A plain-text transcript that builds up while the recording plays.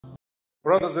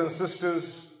Brothers and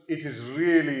sisters, it is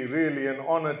really, really an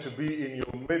honor to be in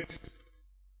your midst.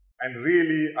 And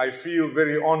really, I feel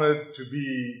very honored to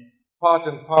be part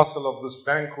and parcel of this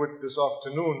banquet this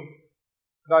afternoon.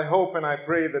 And I hope and I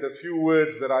pray that a few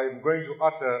words that I am going to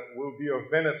utter will be of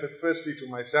benefit firstly to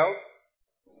myself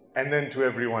and then to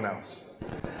everyone else.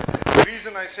 The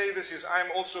reason I say this is I'm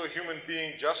also a human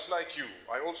being just like you.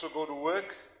 I also go to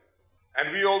work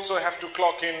and we also have to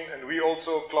clock in and we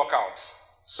also clock out.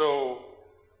 So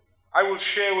I will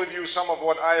share with you some of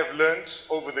what I have learned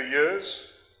over the years,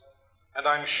 and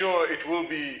I'm sure it will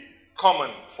be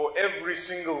common for every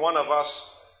single one of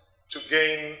us to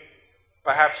gain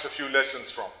perhaps a few lessons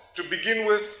from. To begin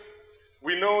with,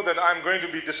 we know that I'm going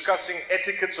to be discussing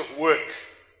etiquettes of work.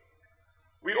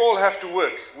 We all have to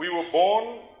work. We were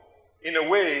born in a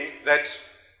way that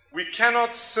we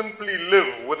cannot simply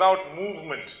live without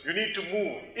movement. You need to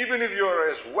move. Even if you're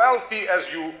as wealthy as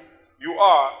you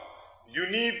are, you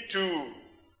need to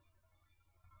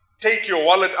take your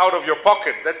wallet out of your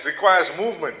pocket. That requires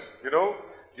movement, you know.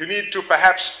 You need to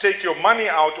perhaps take your money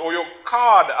out or your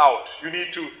card out. You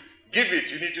need to give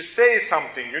it. You need to say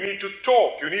something. You need to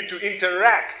talk. You need to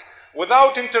interact.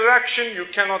 Without interaction, you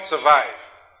cannot survive.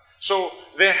 So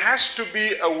there has to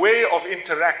be a way of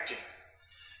interacting.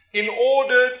 In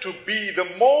order to be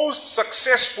the most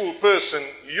successful person,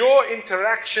 your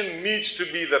interaction needs to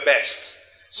be the best.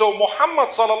 So Muhammad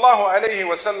sallallahu alaihi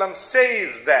wasallam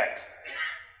says that,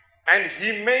 and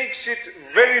he makes it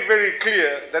very, very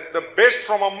clear that the best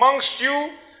from amongst you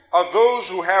are those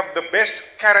who have the best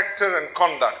character and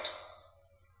conduct.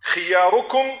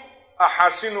 خِيَارُكُمْ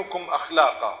أَحَسِنُكُمْ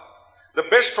أَخْلَاقًا. The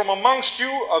best from amongst you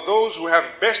are those who have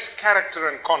best character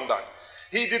and conduct.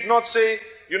 He did not say,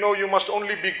 you know, you must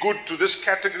only be good to this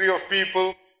category of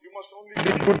people. You must only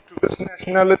be good to this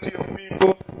nationality of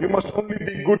people. You must only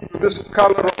be good to this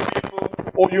color of people.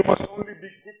 Or you must only be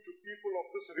good to people of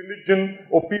this religion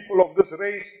or people of this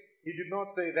race. He did not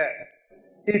say that.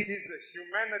 It is a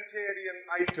humanitarian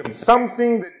item.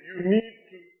 Something that you need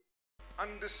to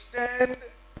understand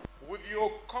with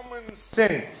your common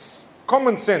sense.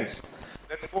 Common sense.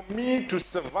 That for me to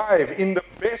survive in the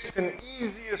best and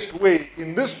easiest way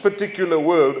in this particular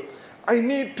world, I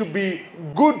need to be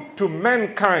good to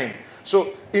mankind.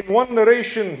 So in one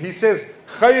narration he says,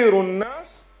 خَيْرُ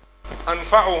النَّاسِ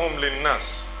أَنْفَعُهُمْ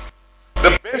لِلنَّاسِ.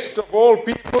 The best of all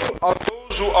people are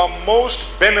those who are most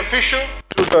beneficial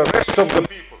to the rest of the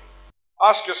people.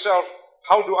 Ask yourself,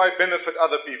 how do I benefit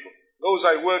other people? Those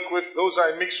I work with, those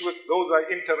I mix with, those I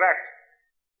interact.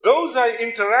 Those I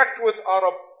interact with are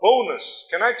a bonus.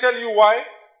 Can I tell you why?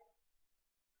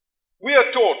 We are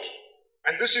taught,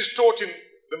 and this is taught in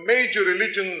the major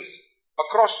religions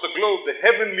across the globe, the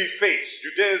heavenly faiths,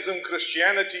 Judaism,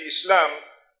 Christianity, Islam.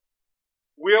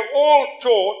 We are all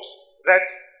taught that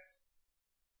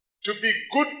to be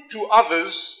good to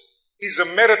others is a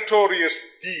meritorious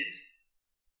deed.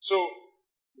 So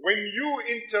when you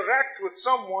interact with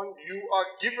someone, you are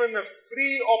given a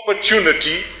free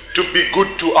opportunity to be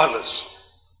good to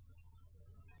others.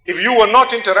 If you were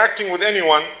not interacting with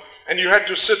anyone and you had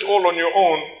to sit all on your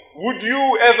own, would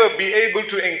you ever be able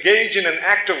to engage in an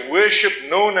act of worship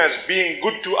known as being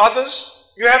good to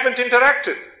others? You haven't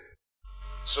interacted.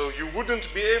 So you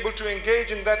wouldn't be able to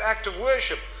engage in that act of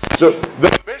worship. So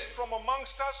the best from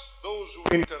amongst us, those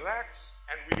who interact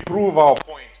and we prove our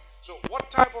point. So what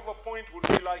type of a point would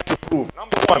we like to prove?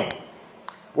 Number one,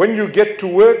 when you get to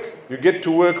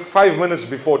work 5 minutes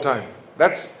before time.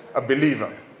 That's a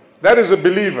believer. That is a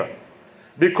believer.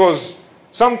 Because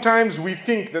sometimes we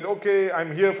think that, okay,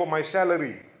 I'm here for my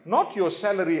salary. Not your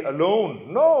salary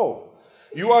alone. No.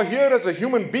 You are here as a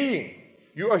human being.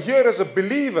 You are here as a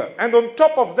believer. And on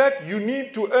top of that, you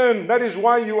need to earn. That is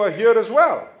why you are here as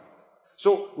well.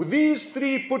 So these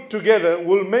three put together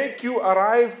will make you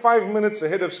arrive 5 minutes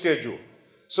ahead of schedule.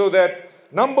 So that,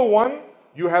 number one,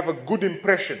 you have a good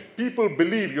impression. People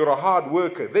believe you're a hard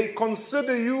worker. They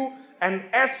consider you an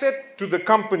asset to the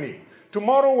company.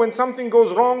 Tomorrow when something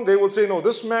goes wrong, they will say, no,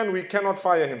 this man, we cannot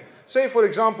fire him. Say, for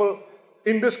example,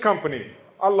 in this company,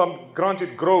 Allah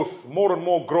granted growth, more and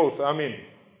more growth, I mean.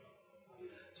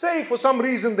 Say for some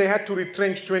reason they had to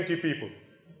retrench 20 people.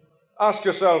 Ask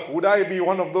yourself, would I be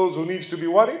one of those who needs to be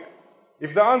worried?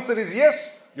 If the answer is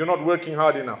yes, you're not working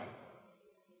hard enough.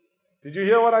 Did you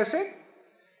hear what I said?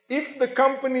 If the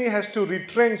company has to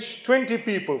retrench 20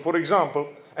 people, for example,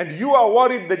 and you are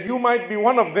worried that you might be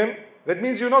one of them, that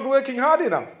means you're not working hard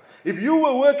enough. If you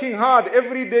were working hard,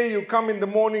 every day you come in the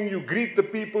morning, you greet the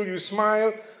people, you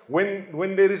smile.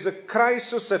 When there is a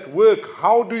crisis at work,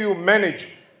 how do you manage?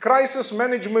 Crisis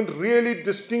management really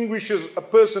distinguishes a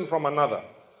person from another.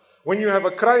 When you have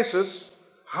a crisis,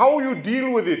 How you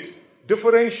deal with it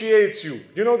differentiates you.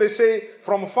 You know, they say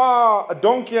from far a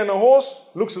donkey and a horse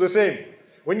looks the same.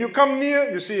 When you come near,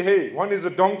 you see, hey, one is a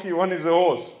donkey, one is a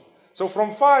horse. So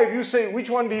from far, if you say, which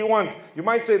one do you want? You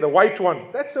might say the white one.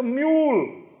 That's a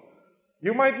mule.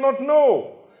 You might not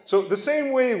know. So the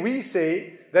same way we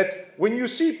say that when you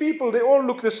see people, they all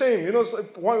look the same. You know,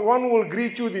 one will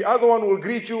greet you, the other one will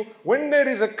greet you. When there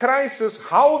is a crisis,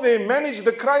 how they manage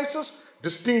the crisis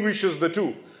distinguishes the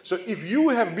two. So if you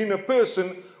have been a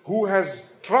person who has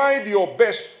tried your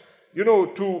best, you know,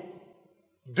 to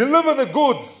deliver the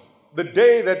goods, the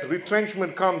day that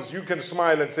retrenchment comes, you can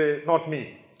smile and say, not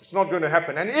me. It's not going to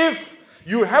happen. And if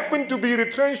you happen to be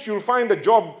retrenched, you'll find a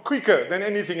job quicker than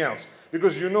anything else,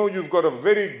 because you know you've got a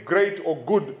very great or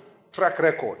good track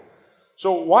record.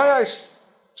 So why I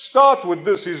start with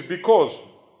this is because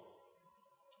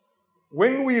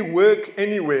when we work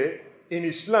anywhere in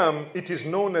Islam, it is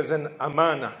known as an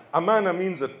amana. Amana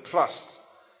means a trust.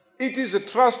 It is a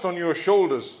trust on your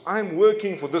shoulders. I'm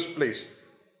working for this place.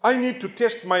 I need to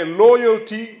test my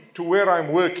loyalty to where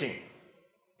I'm working.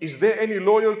 Is there any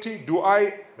loyalty? Do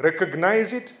I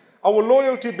recognize it? Our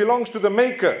loyalty belongs to the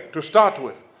Maker to start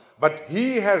with. But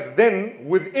He has then,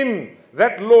 within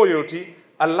that loyalty,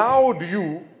 allowed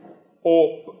you,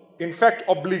 or in fact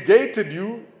obligated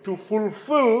you, to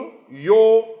fulfill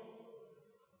your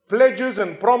pledges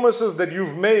and promises that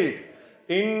you've made.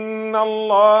 إِنَّ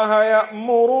اللَّهَ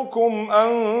يَأْمُرُكُمْ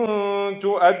أَن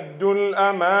تُؤَدُّوا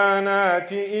الْأَمَانَاتِ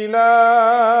إِلَىٰ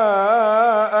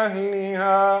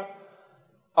أَهْلِهَا.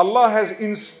 Allah has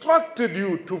instructed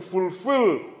you to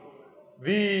fulfill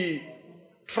the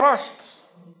trust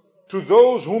to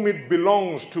those whom it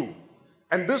belongs to.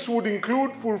 And this would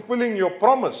include fulfilling your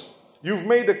promise. You've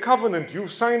made a covenant,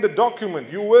 you've signed a document,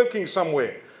 you're working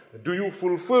somewhere. Do you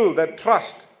fulfill that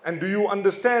trust? And do you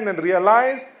understand and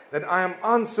realize that I am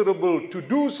answerable to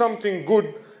do something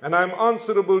good, and I am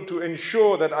answerable to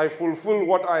ensure that I fulfill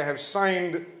what I have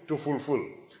signed to fulfill?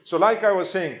 So like I was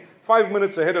saying, 5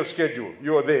 minutes ahead of schedule,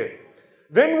 you are there.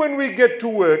 Then when we get to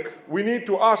work, we need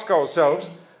to ask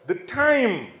ourselves, the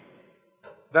time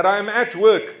that I am at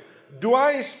work, do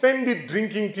I spend it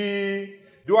drinking tea?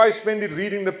 Do I spend it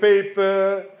reading the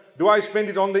paper? Do I spend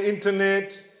it on the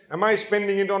internet? Am I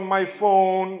spending it on my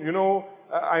phone? You know,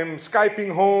 I'm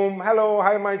Skyping home. Hello,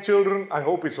 hi my children. I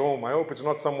hope it's home. I hope it's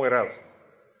not somewhere else.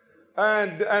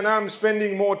 And I'm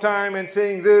spending more time and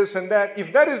saying this and that.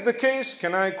 If that is the case,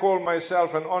 can I call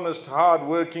myself an honest,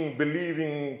 hard-working,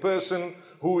 believing person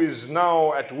who is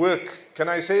now at work? Can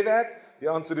I say that? The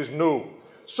answer is no.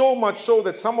 So much so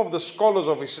that some of the scholars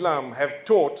of Islam have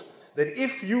taught that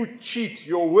if you cheat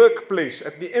your workplace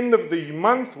at the end of the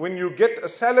month, when you get a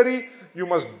salary, you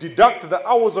must deduct the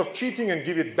hours of cheating and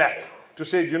give it back. To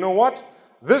say, you know what?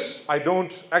 This, I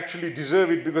don't actually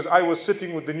deserve it because I was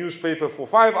sitting with the newspaper for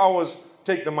 5 hours,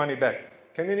 take the money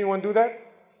back. Can anyone do that?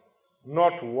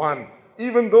 Not one.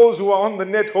 Even those who are on the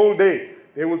net whole day,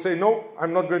 they will say, no,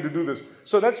 I'm not going to do this.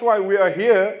 So that's why we are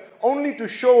here, only to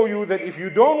show you that if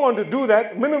you don't want to do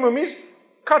that, minimum is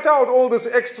cut out all this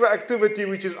extra activity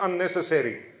which is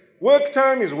unnecessary. Work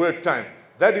time is work time.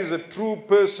 That is a true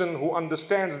person who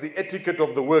understands the etiquette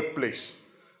of the workplace.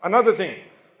 Another thing,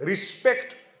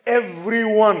 respect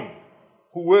everyone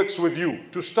who works with you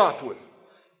to start with.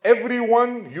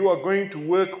 Everyone you are going to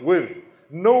work with,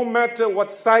 no matter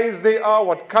what size they are,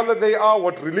 what color they are,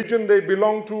 what religion they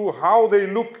belong to, how they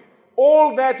look,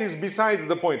 all that is besides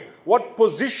the point. What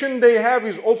position they have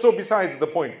is also besides the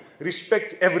point.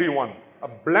 Respect everyone. A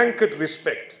blanket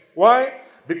respect. Why?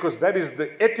 Because that is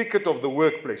the etiquette of the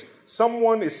workplace.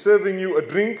 Someone is serving you a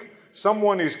drink,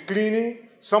 someone is cleaning,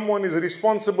 someone is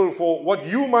responsible for what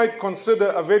you might consider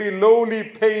a very lowly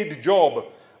paid job.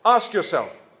 Ask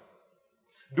yourself,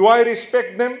 do I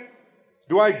respect them?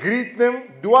 Do I greet them?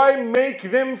 Do I make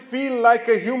them feel like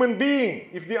a human being?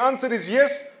 If the answer is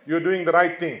yes, you're doing the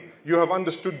right thing. You have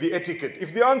understood the etiquette.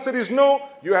 If the answer is no,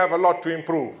 you have a lot to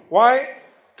improve. Why?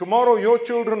 Tomorrow your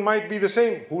children might be the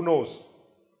same. Who knows?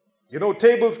 You know,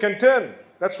 tables can turn.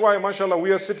 That's why, mashallah,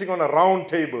 we are sitting on a round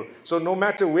table. So no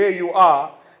matter where you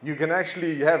are, you can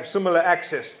actually have similar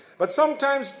access. But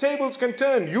sometimes tables can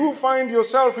turn. You find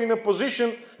yourself in a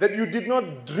position that you did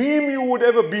not dream you would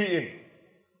ever be in.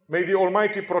 May the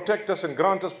Almighty protect us and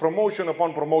grant us promotion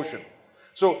upon promotion.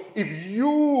 So if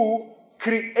you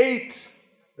create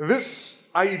this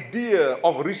idea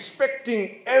of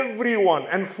respecting everyone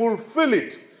and fulfill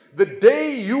it, the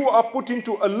day you are put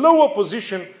into a lower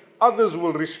position, others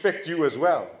will respect you as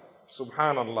well.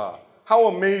 Subhanallah. How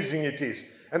amazing it is.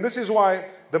 And this is why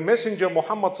the Messenger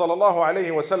Muhammad sallallahu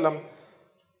alaihi wasallam,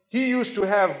 he used to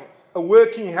have a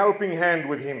working helping hand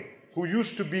with him. who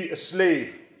used to be a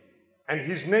slave, and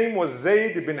his name was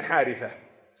Zayd ibn Haritha.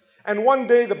 And one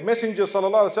day the Messenger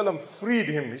sallallahu alaihi wasallam freed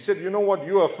him. He said, you know what,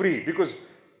 you are free, because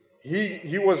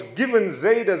he was given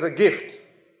Zayd as a gift.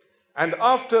 And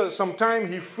after some time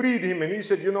he freed him and he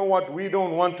said, you know what, we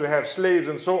don't want to have slaves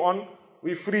and so on,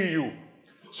 we free you.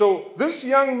 So this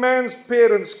young man's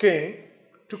parents came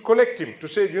to collect him, to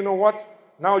say, you know what,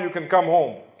 now you can come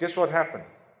home. Guess what happened?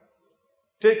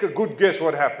 Take a good guess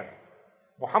what happened.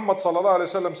 Muhammad sallallahu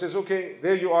alaihi wasallam says, okay,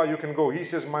 there you are, you can go. He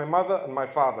says, my mother and my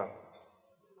father,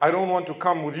 I don't want to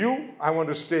come with you, I want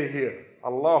to stay here.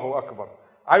 Allahu Akbar.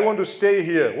 I want to stay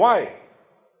here. Why?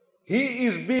 He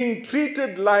is being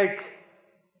treated like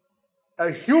a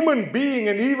human being,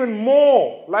 and even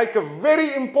more like a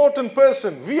very important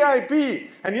person, VIP,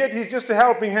 and yet he's just a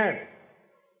helping hand.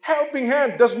 Helping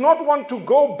hand, does not want to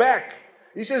go back.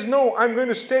 He says, no, I'm going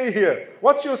to stay here.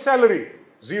 What's your salary?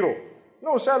 0.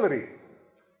 No salary.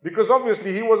 Because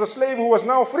obviously he was a slave who was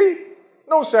now free.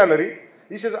 No salary.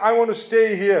 He says, I want to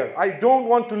stay here. I don't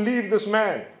want to leave this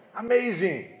man.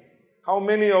 Amazing. How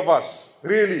many of us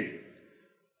really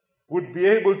would be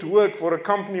able to work for a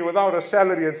company without a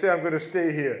salary and say, I'm going to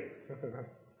stay here?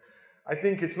 I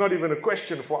think it's not even a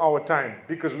question for our time,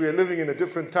 because we are living in a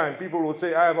different time. People will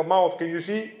say, I have a mouth, can you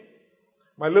see?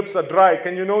 My lips are dry,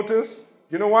 can you notice?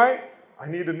 You know why? I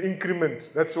need an increment,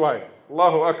 that's why.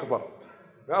 Allahu Akbar.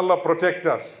 May Allah protect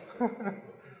us.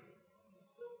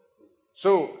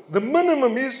 So the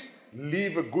minimum is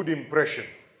leave a good impression.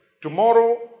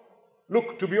 Tomorrow,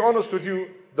 look, to be honest with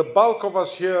you, the bulk of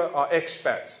us here are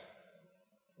expats.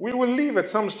 We will leave at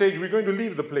some stage, we're going to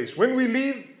leave the place. When we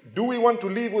leave, do we want to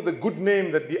leave with a good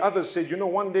name that the others said, you know,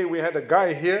 one day we had a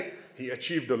guy here, he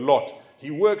achieved a lot.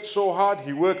 He worked so hard,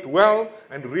 he worked well,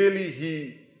 and really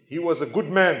he was a good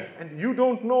man. And you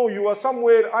don't know, you are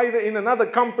somewhere either in another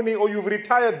company or you've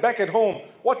retired back at home.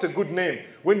 What a good name.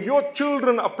 When your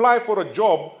children apply for a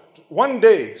job, one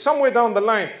day, somewhere down the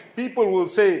line, people will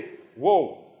say,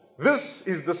 whoa, this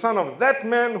is the son of that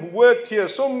man who worked here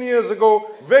so many years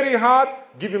ago, very hard,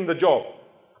 give him the job.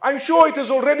 I'm sure it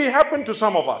has already happened to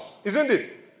some of us, isn't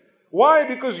it? Why?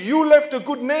 Because you left a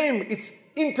good name, it's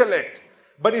intellect.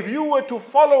 But if you were to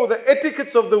follow the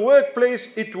etiquettes of the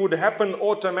workplace, it would happen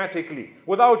automatically,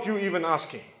 without you even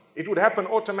asking. It would happen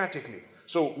automatically.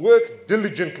 So work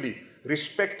diligently,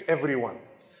 respect everyone.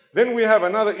 Then we have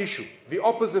another issue, the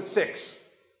opposite sex.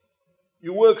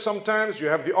 You work sometimes, you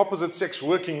have the opposite sex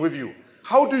working with you.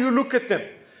 How do you look at them?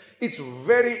 It's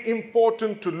very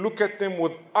important to look at them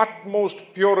with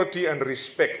utmost purity and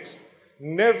respect.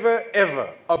 Never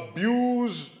ever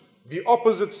abuse the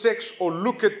opposite sex or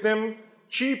look at them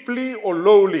cheaply or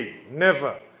lowly.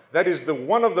 Never. That is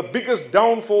one of the biggest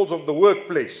downfalls of the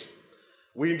workplace.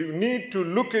 We need to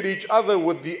look at each other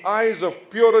with the eyes of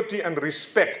purity and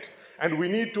respect. And we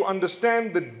need to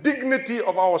understand the dignity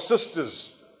of our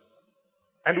sisters.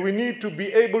 And we need to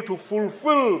be able to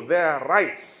fulfill their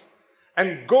rights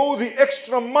and go the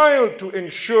extra mile to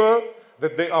ensure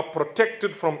that they are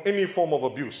protected from any form of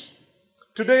abuse.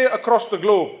 Today, across the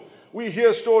globe, we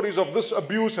hear stories of this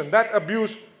abuse and that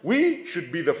abuse. We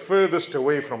should be the furthest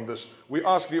away from this. We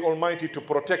ask the Almighty to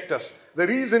protect us. The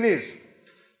reason is,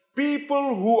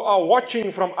 people who are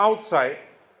watching from outside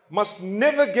must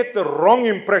never get the wrong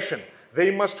impression.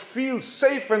 They must feel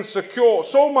safe and secure,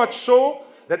 so much so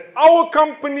that our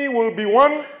company will be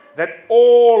one that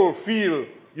all feel.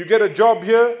 You get a job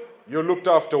here, you're looked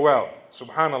after well.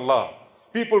 Subhanallah.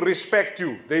 People respect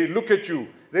you. They look at you.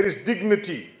 There is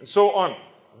dignity and so on.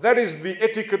 That is the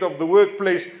etiquette of the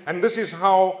workplace, and this is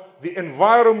how the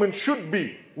environment should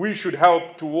be. We should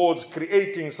help towards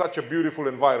creating such a beautiful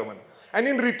environment. And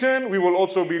in return, we will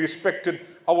also be respected.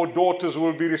 Our daughters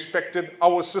will be respected.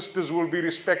 Our sisters will be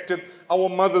respected. Our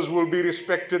mothers will be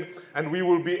respected. And we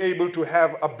will be able to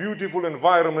have a beautiful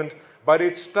environment. But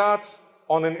it starts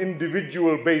on an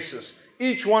individual basis.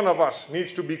 Each one of us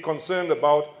needs to be concerned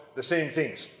about the same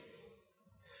things.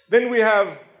 Then we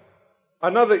have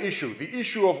another issue, the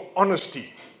issue of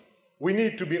honesty. We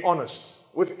need to be honest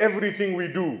with everything we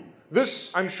do.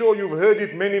 This, I'm sure you've heard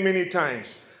it many, many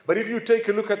times. But if you take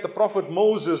a look at the Prophet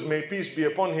Moses, may peace be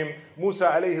upon him, Musa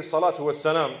alaihi salatu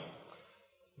wasallam,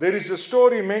 there is a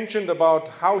story mentioned about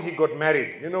how he got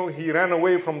married. You know, he ran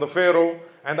away from the Pharaoh,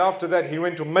 and after that he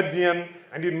went to Madian,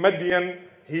 and in Madian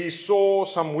he saw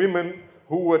some women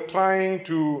who were trying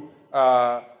to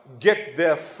get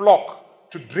their flock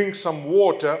to drink some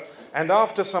water, and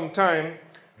after some time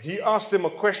he asked them a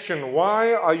question: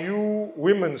 why are you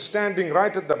women standing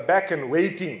right at the back and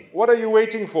waiting? What are you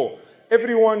waiting for?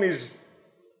 Everyone is,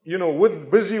 you know,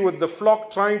 busy with the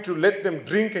flock, trying to let them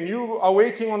drink, and you are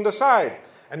waiting on the side.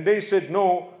 And they said,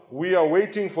 no, we are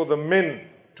waiting for the men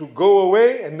to go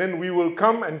away and then we will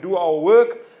come and do our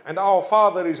work, and our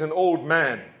father is an old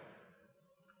man.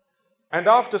 And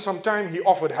after some time he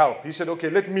offered help. He said, okay,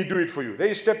 let me do it for you.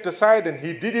 They stepped aside and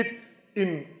he did it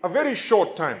in a very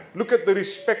short time. Look at the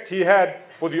respect he had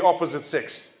for the opposite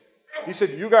sex. He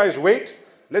said, you guys wait,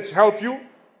 let's help you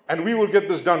and we will get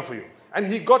this done for you. And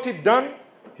he got it done.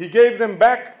 He gave them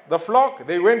back the flock.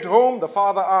 They went home. The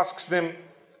father asks them,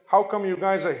 how come you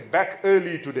guys are back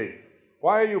early today?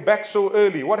 Why are you back so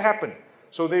early? What happened?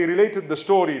 So they related the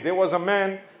story. There was a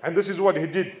man and this is what he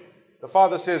did. The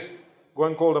father says, go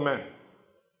and call the man.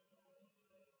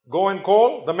 Go and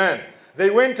call the man. They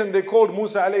went and they called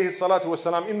Musa alaihi salatu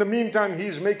wasallam. In the meantime,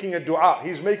 he's making a dua.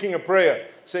 He's making a prayer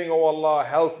saying, oh Allah,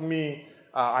 help me.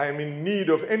 I am in need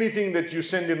of anything that you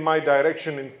send in my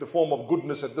direction in the form of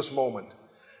goodness at this moment.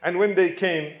 And when they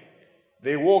came,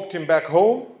 they walked him back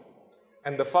home,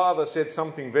 and the father said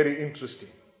something very interesting.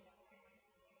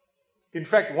 In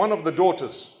fact, one of the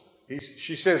daughters,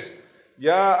 she says,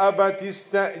 Ya abati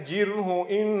ista'jirhu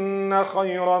inna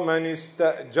khayra man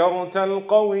ista'jarta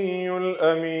al-qawiyyul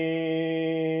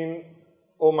ameen.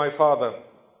 Oh my father,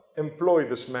 employ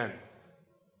this man.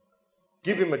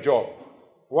 Give him a job.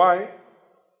 Why?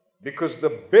 Because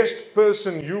the best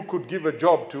person you could give a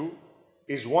job to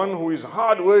is one who is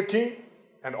hardworking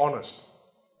and honest.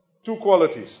 Two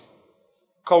qualities.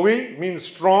 Qawi means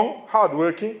strong,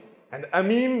 hardworking, and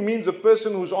Ameen means a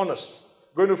person who's honest,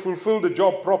 going to fulfill the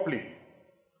job properly.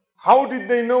 How did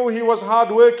they know he was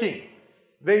hardworking?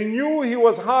 They knew he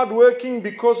was hardworking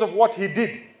because of what he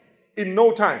did in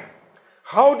no time.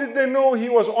 How did they know he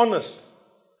was honest?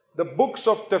 The books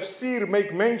of tafsir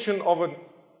make mention of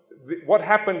what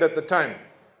happened at the time.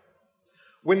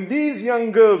 When these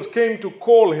young girls came to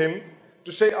call him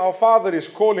to say, our father is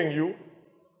calling you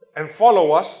and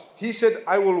follow us, he said,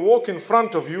 I will walk in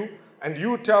front of you and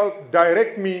you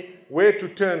direct me where to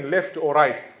turn, left or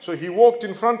right. So he walked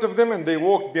in front of them and they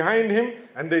walked behind him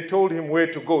and they told him where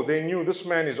to go. They knew this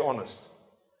man is honest.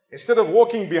 Instead of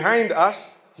walking behind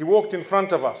us, he walked in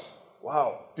front of us.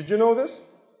 Wow. Did you know this?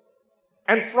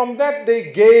 And from that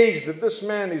they gauged that this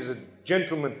man is a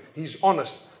gentleman, he's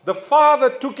honest. The father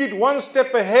took it one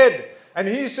step ahead and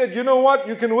he said, you know what,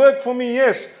 you can work for me,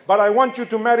 yes, but I want you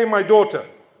to marry my daughter.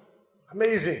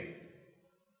 Amazing.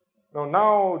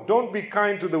 Now don't be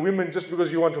kind to the women just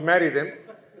because you want to marry them,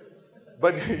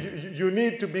 but you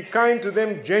need to be kind to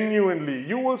them genuinely.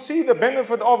 You will see the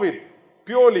benefit of it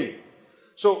purely.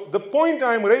 So the point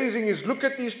I'm raising is, look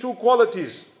at these two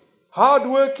qualities,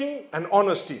 hardworking and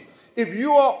honesty. If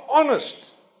you are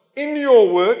honest in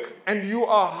your work and you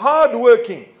are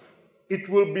hardworking, it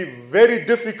will be very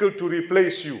difficult to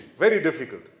replace you. Very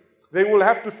difficult. They will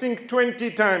have to think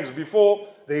 20 times before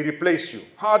they replace you.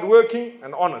 Hardworking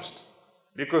and honest.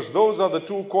 Because those are the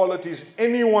two qualities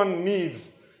anyone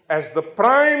needs as the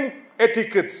prime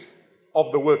etiquettes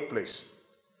of the workplace.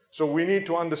 So we need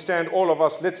to understand, all of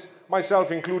us,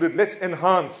 myself included, let's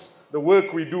enhance the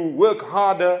work we do, work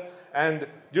harder. And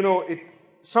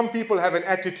some people have an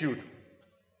attitude.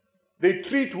 They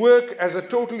treat work as a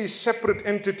totally separate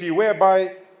entity,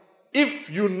 whereby if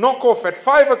you knock off at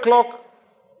 5 o'clock,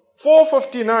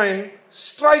 4:59,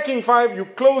 striking 5, you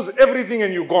close everything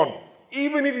and you're gone.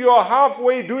 Even if you are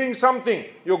halfway doing something,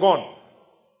 you're gone.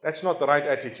 That's not the right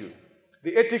attitude.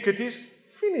 The etiquette is,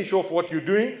 finish off what you're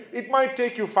doing. It might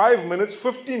take you 5 minutes,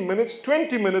 15 minutes,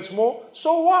 20 minutes more.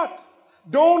 So what?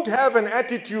 Don't have an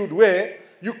attitude where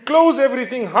you close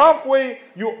everything halfway,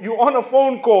 you're on a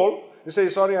phone call. You say,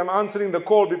 sorry, I'm answering the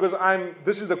call because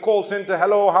this is the call center.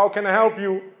 Hello, how can I help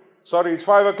you? Sorry, it's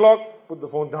 5 o'clock. Put the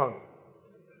phone down.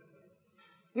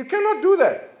 You cannot do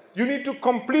that. You need to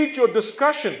complete your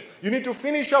discussion. You need to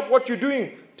finish up what you're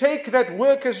doing. Take that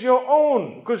work as your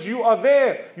own because you are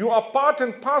there. You are part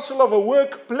and parcel of a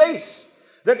workplace.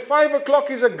 That 5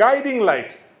 o'clock is a guiding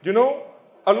light.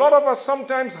 A lot of us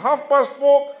sometimes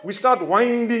 4:30, we start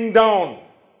winding down.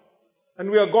 And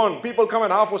we are gone. People come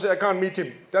at 4:30, say, I can't meet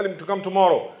him. Tell him to come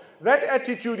tomorrow. That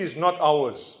attitude is not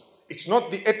ours. It's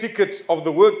not the etiquette of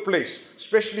the workplace.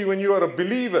 Especially when you are a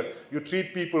believer, you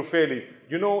treat people fairly.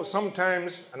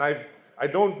 Sometimes, and I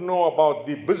don't know about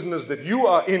the business that you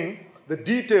are in, the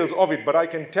details of it, but I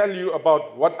can tell you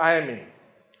about what I am in.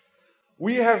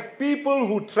 We have people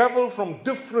who travel from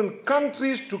different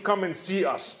countries to come and see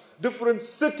us. Different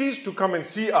cities to come and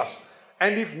see us.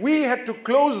 And if we had to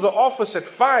close the office at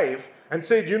 5 and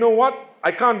said, you know what,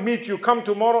 I can't meet you, come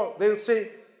tomorrow, they'll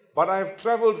say, but I've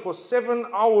traveled for 7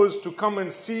 hours to come and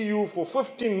see you for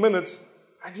 15 minutes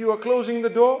and you are closing the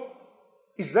door?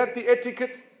 Is that the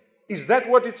etiquette? Is that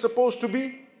what it's supposed to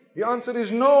be? The answer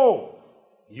is no.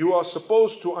 You are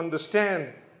supposed to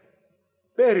understand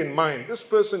bear in mind, this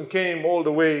person came all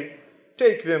the way,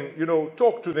 take them,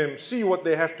 talk to them, see what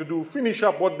they have to do, finish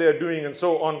up what they're doing and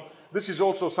so on. This is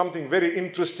also something very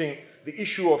interesting, the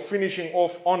issue of finishing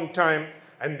off on time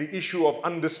and the issue of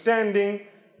understanding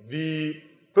the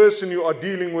person you are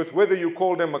dealing with, whether you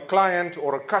call them a client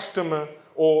or a customer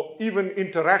or even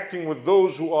interacting with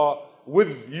those who are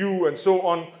with you and so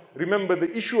on. Remember,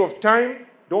 the issue of time,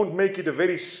 don't make it a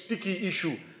very sticky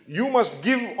issue. You must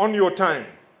give on your time.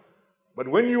 But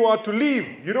when you are to leave,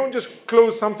 you don't just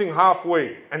close something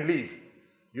halfway and leave.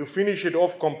 You finish it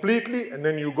off completely and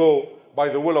then you go by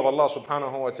the will of Allah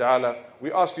subhanahu wa ta'ala.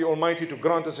 We ask the Almighty to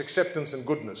grant us acceptance and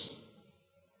goodness.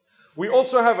 We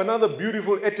also have another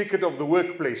beautiful etiquette of the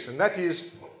workplace, and that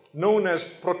is known as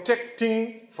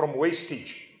protecting from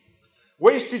wastage.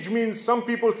 Wastage means some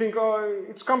people think, oh,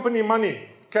 it's company money,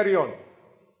 carry on.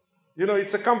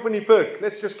 It's a company perk,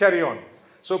 let's just carry on.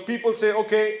 So people say,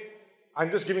 okay, I'm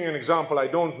just giving an example. I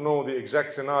don't know the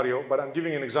exact scenario, but I'm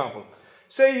giving an example.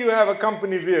 Say you have a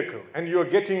company vehicle and you're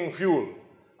getting fuel.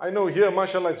 I know here,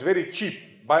 mashallah, it's very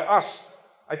cheap. By us,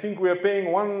 I think we are paying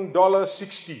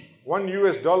 $1.60,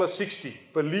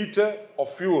 $1 per liter of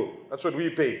fuel. That's what we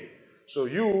pay. So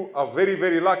you are very,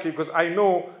 very lucky, because I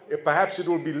know perhaps it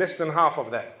will be less than half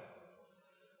of that.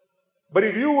 But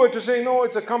if you were to say, no,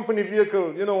 it's a company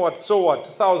vehicle, you know what, so what,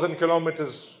 1,000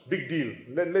 kilometers, big deal,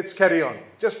 let's carry on,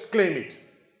 just claim it.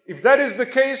 If that is the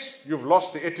case, you've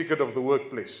lost the etiquette of the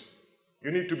workplace.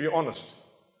 You need to be honest.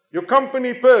 Your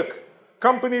company perk,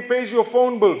 company pays your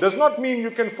phone bill, does not mean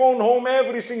you can phone home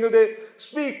every single day,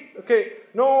 speak, okay,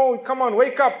 no, come on,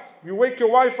 wake up. You wake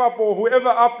your wife up or whoever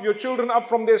up, your children up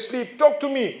from their sleep, talk to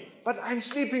me. But I'm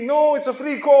sleeping, no, it's a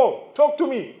free call, talk to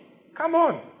me. Come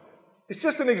on. It's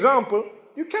just an example.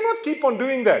 You cannot keep on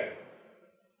doing that,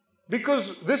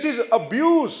 because this is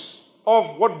abuse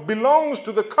of what belongs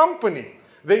to the company.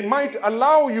 They might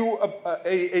allow you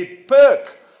a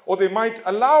perk, or they might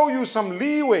allow you some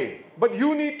leeway, but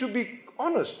you need to be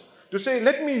honest to say,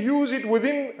 let me use it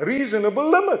within reasonable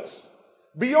limits.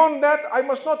 Beyond that, I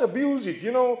must not abuse it.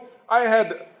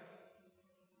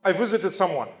 I visited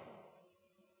someone.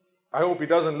 I hope he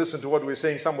doesn't listen to what we're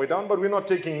saying somewhere down, but we're not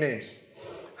taking names.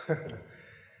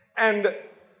 And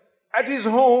at his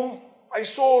home, I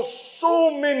saw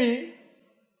so many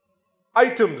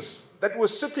items that were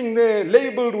sitting there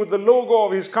labeled with the logo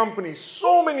of his company,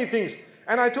 so many things.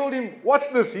 And I told him, what's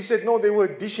this? He said, no, they were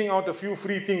dishing out a few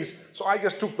free things, so I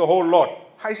just took the whole lot.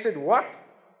 I said, what?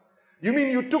 You mean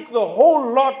you took the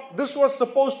whole lot? This was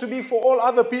supposed to be for all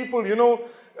other people,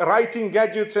 writing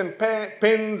gadgets and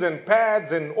pens and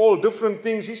pads and all different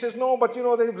things. He says, no, but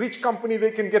the rich company,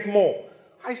 they can get more.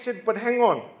 I said, but hang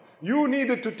on. You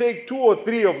needed to take 2 or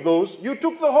 3 of those. You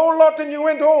took the whole lot and you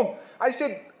went home. I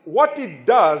said, what it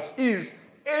does is,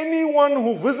 anyone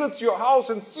who visits your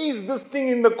house and sees this thing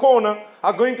in the corner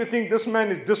are going to think this man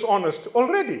is dishonest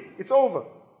already. It's over.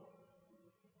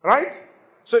 Right?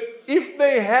 So if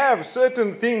they have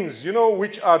certain things,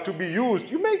 which are to be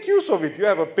used, you make use of it. You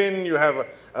have a pen, you have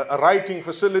a writing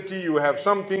facility, you have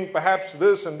something, perhaps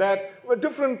this and that. But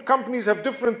different companies have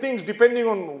different things depending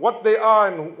on what they are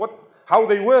and how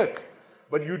they work.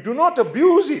 But you do not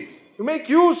abuse it. You make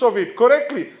use of it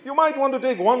correctly. You might want to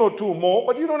take 1 or 2 more,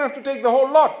 but you don't have to take the whole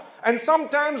lot. And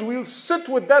sometimes we'll sit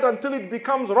with that until it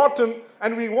becomes rotten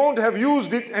and we won't have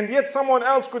used it, and yet someone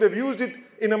else could have used it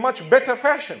in a much better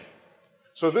fashion.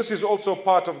 So this is also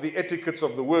part of the etiquettes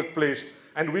of the workplace,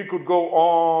 and we could go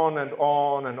on and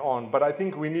on and on. But I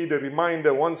think we need a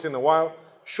reminder once in a while,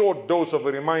 short dose of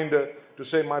a reminder to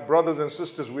say, my brothers and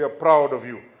sisters, we are proud of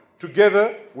you.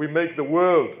 Together we make the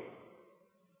world.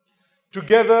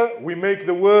 Together we make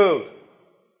the world.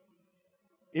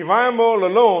 If I am all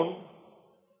alone,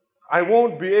 I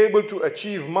won't be able to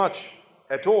achieve much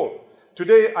at all.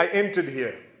 Today I entered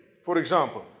here, for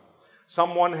example.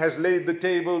 Someone has laid the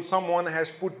table, someone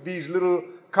has put these little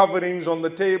coverings on the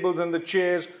tables and the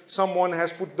chairs, someone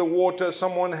has put the water,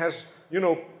 someone has,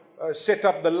 set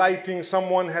up the lighting,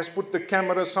 someone has put the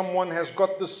camera, someone has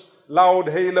got this loud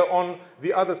hailer on,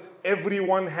 the others.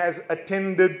 Everyone has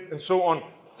attended and so on.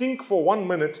 Think for 1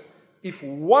 minute, if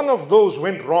one of those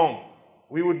went wrong,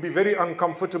 we would be very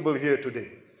uncomfortable here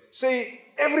today. Say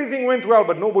everything went well,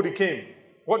 but nobody came.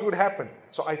 What would happen?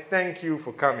 So I thank you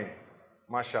for coming.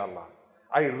 MashaAllah.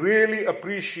 I really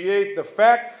appreciate the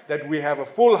fact that we have a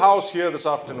full house here this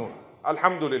afternoon.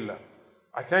 Alhamdulillah.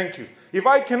 I thank you. If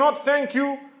I cannot thank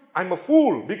you, I'm a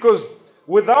fool, because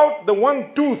without the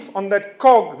one tooth on that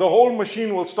cog, the whole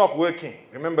machine will stop working.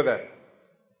 Remember that.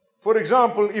 For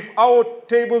example, if our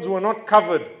tables were not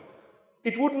covered,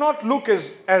 it would not look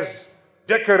as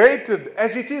decorated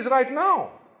as it is right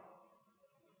now.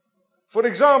 For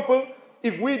example,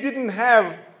 if we didn't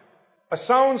have a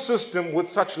sound system with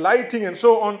such lighting and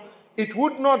so on, it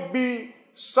would not be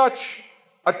such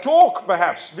a talk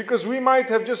perhaps, because we might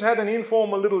have just had an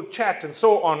informal little chat and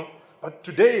so on. But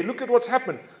today, look at what's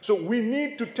happened. So we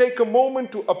need to take a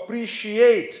moment to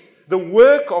appreciate the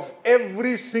work of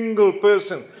every single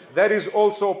person. That is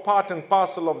also part and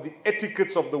parcel of the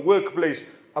etiquettes of the workplace.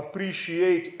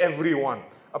 Appreciate everyone.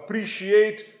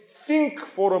 Appreciate, think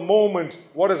for a moment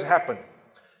what has happened.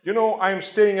 You know, I am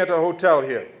staying at a hotel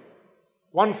here.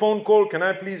 One phone call, can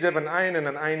I please have an iron and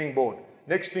an ironing board?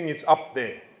 Next thing, it's up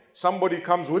there. Somebody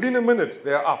comes within a minute,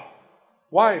 they're up.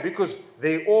 Why? Because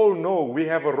they all know we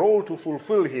have a role to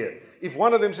fulfill here. If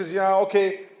one of them says, yeah,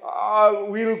 okay,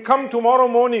 we'll come tomorrow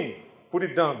morning, put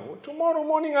it down. Well, tomorrow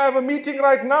morning I have a meeting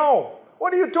right now.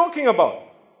 What are you talking about?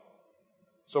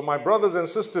 So my brothers and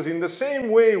sisters, in the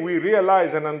same way we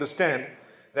realize and understand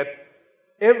that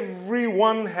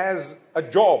everyone has a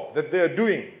job that they're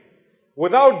doing.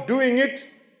 Without doing it,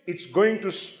 it's going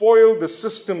to spoil the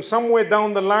system. Somewhere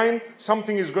down the line,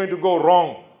 something is going to go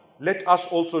wrong. Let us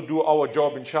also do our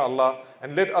job, inshallah,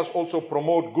 and let us also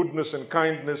promote goodness and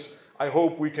kindness. I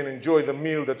hope we can enjoy the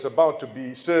meal that's about to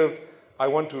be served. I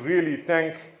want to really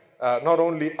thank not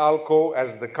only ALCO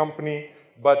as the company,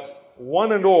 but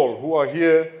one and all who are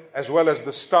here, as well as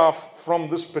the staff from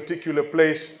this particular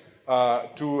place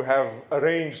to have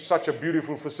arranged such a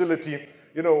beautiful facility.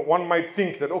 You know, one might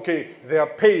think that, okay, they are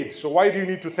paid, so why do you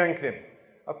need to thank them?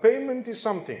 A payment is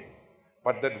something,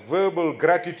 but that verbal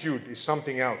gratitude is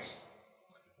something else.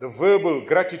 The verbal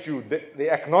gratitude, the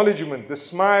acknowledgement, the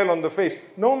smile on the face,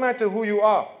 no matter who you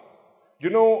are.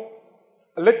 You know,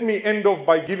 let me end off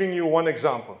by giving you one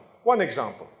example. One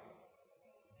example.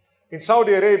 In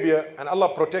Saudi Arabia, and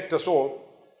Allah protect us all,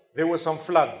 there were some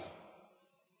floods.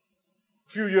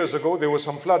 A few years ago, there were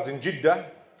some floods in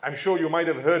Jeddah. I'm sure you might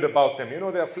have heard about them. You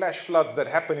know, there are flash floods that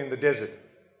happen in the desert.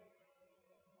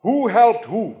 Who helped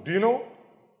who? Do you know?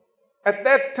 At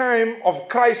that time of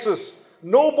crisis,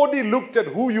 nobody looked at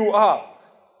who you are.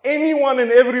 Anyone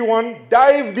and everyone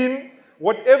dived in.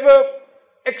 Whatever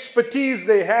expertise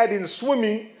they had in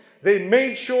swimming, they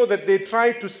made sure that they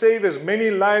tried to save as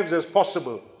many lives as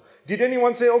possible. Did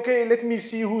anyone say, okay, let me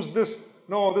see who's this?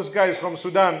 No, this guy is from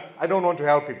Sudan. I don't want to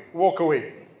help him. Walk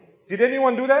away. Did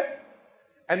anyone do that?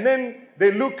 And then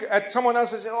they look at someone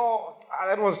else and say, oh,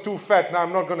 that was too fat. Now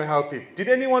I'm not going to help him. Did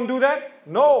anyone do that?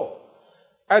 No.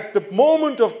 At the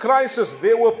moment of crisis,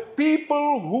 there were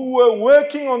people who were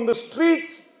working on the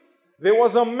streets. There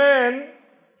was a man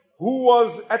who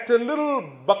was at a little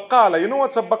bakkala. You know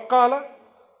what's a bakkala?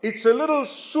 It's a little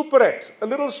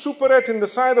superette in the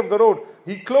side of the road.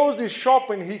 He closed his shop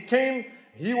and he came.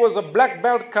 He was a black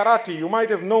belt karate. You might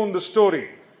have known the story.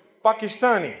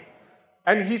 Pakistani.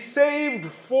 And he saved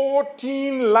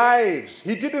 14 lives.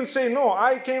 He didn't say, no,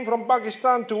 I came from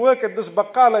Pakistan to work at this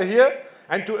bakkala here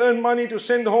and to earn money to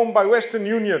send home by Western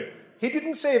Union. He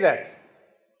didn't say that.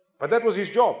 But that was his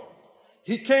job.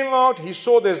 He came out, he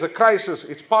saw there's a crisis.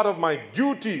 It's part of my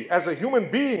duty as a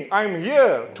human being. I'm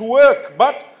here to work,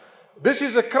 but this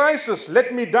is a crisis.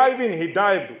 Let me dive in. He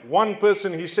dived. One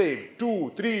person he saved.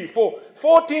 2, 3, 4.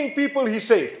 14 people he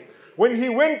saved. When he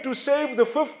went to save the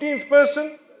 15th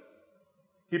person,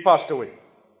 he passed away.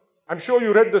 I'm sure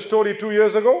you read the story 2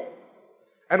 years ago.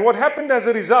 And what happened as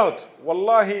a result?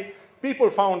 Wallahi, people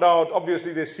found out.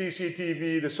 Obviously, there's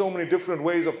CCTV. There's so many different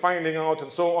ways of finding out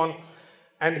and so on.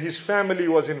 And his family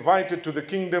was invited to the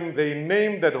kingdom. They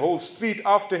named that whole street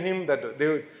after him. That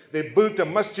they built a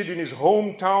masjid in his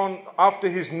hometown after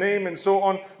his name and so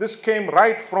on. This came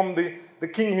right from the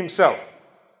king himself,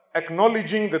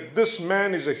 acknowledging that this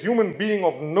man is a human being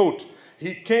of note.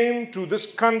 He came to this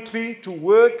country to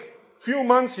work. Few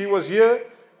months he was here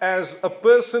as a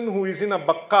person who is in a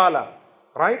bakkala,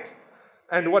 right?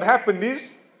 And what happened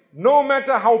is, no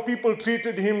matter how people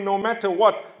treated him, no matter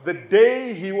what, the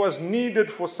day he was needed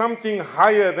for something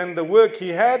higher than the work he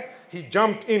had, he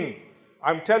jumped in.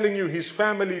 I'm telling you, his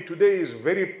family today is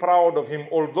very proud of him,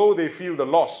 although they feel the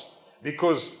loss.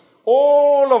 Because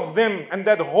all of them and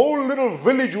that whole little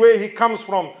village where he comes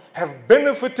from have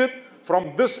benefited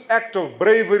from this act of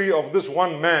bravery of this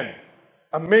one man.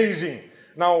 Amazing.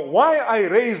 Now, why I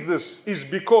raise this is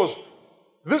because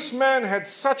this man had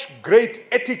such great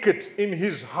etiquette in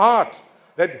his heart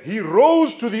that he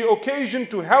rose to the occasion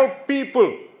to help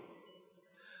people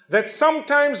that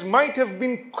sometimes might have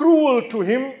been cruel to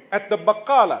him at the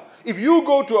bakkala. If you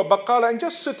go to a bakkala and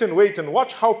just sit and wait and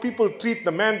watch how people treat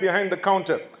the man behind the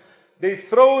counter, they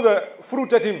throw the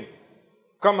fruit at him.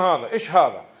 Kam hada, ish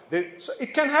hada. So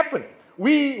it can happen.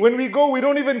 When we go, we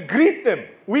don't even greet them.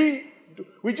 We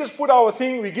We just put our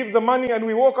thing, we give the money and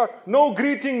we walk out. No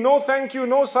greeting, no thank you,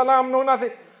 no salam, no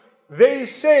nothing. They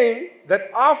say that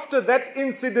after that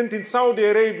incident in Saudi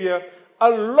Arabia, a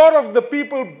lot of the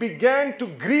people began to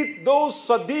greet those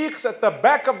Sadiqs at the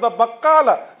back of the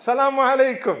Baqqala. Salamu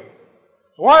alaikum.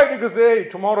 Why? Because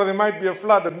tomorrow there might be a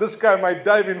flood and this guy might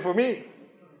dive in for me.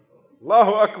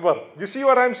 Allahu Akbar. You see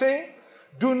what I'm saying?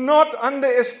 Do not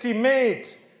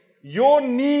underestimate your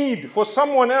need for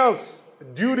someone else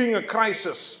during a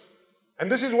crisis.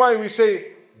 And this is why we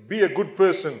say, be a good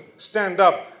person, stand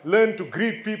up, learn to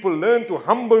greet people, learn to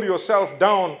humble yourself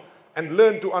down, and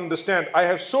learn to understand. I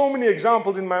have so many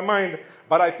examples in my mind,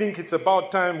 but I think it's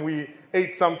about time we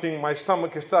ate something. My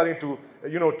stomach is starting to,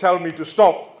 tell me to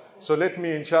stop. So let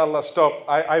me, inshallah, stop.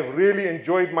 I've really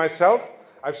enjoyed myself.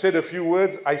 I've said a few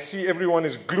words. I see everyone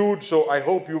is glued, so I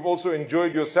hope you've also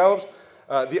enjoyed yourselves.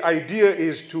 The idea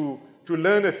is to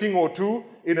learn a thing or two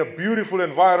in a beautiful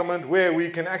environment where we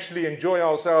can actually enjoy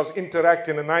ourselves, interact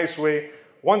in a nice way.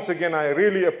 Once again, I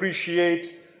really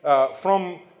appreciate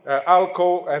from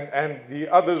Alco and the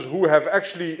others who have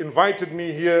actually invited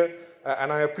me here,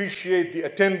 and I appreciate the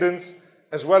attendance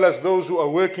as well as those who are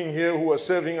working here, who are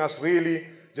serving us really.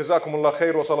 Jazakumullah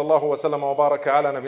khair wa sallallahu wa sallam wa baraka ala nabi.